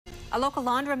A local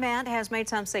laundromat has made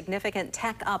some significant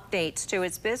tech updates to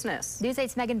its business. News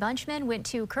 8's Megan Bunchman went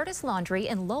to Curtis Laundry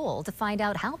in Lowell to find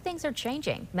out how things are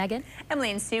changing. Megan?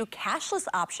 Emily and Sue, cashless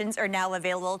options are now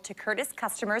available to Curtis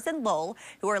customers in Lowell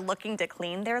who are looking to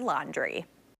clean their laundry.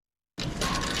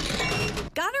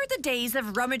 Gone are the days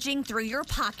of rummaging through your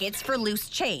pockets for loose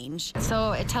change.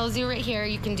 So it tells you right here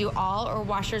you can do all or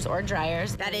washers or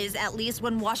dryers. That is at least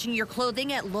when washing your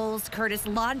clothing at Lowell's Curtis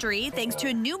Laundry, thanks to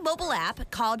a new mobile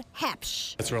app called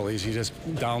Hepsh. It's real easy. You just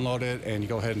download it and you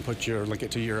go ahead and link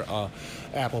it to your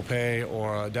Apple Pay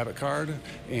or a debit card,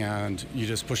 and you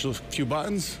just push a few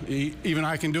buttons. Even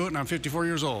I can do it, and I'm 54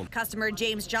 years old. Customer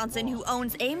James Johnson, who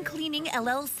owns AIM Cleaning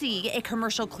LLC, a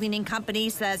commercial cleaning company,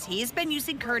 says he's been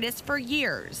using Curtis for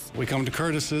years. We come to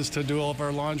Curtis's to do all of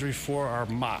our laundry for our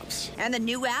mops. And the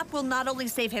new app will not only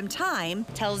save him time,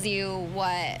 Tells you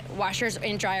what washers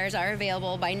and dryers are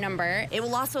available by number. it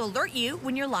will also alert you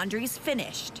when your laundry is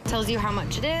finished. Tells you how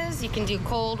much it is. You can do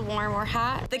cold, warm, or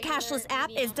hot. The cashless app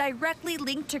is directly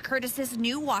linked to Curtis's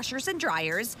new washers and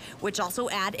dryers, which also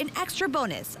add an extra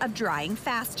bonus of drying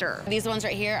faster. These ones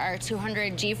right here are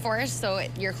 200 G-force, so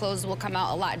your clothes will come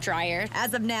out a lot drier.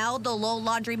 As of now, the Lowell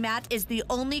Laundromat is the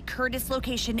only Curtis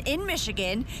location in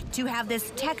Michigan to have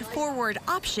this tech-forward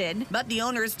option, but the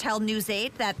owners tell News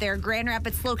 8 that their Grand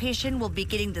Rapids location will be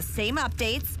getting the same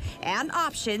updates and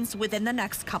options within the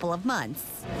next couple of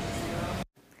months.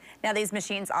 Now, these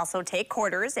machines also take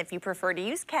quarters if you prefer to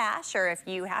use cash or if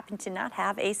you happen to not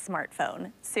have a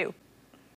smartphone. Sue.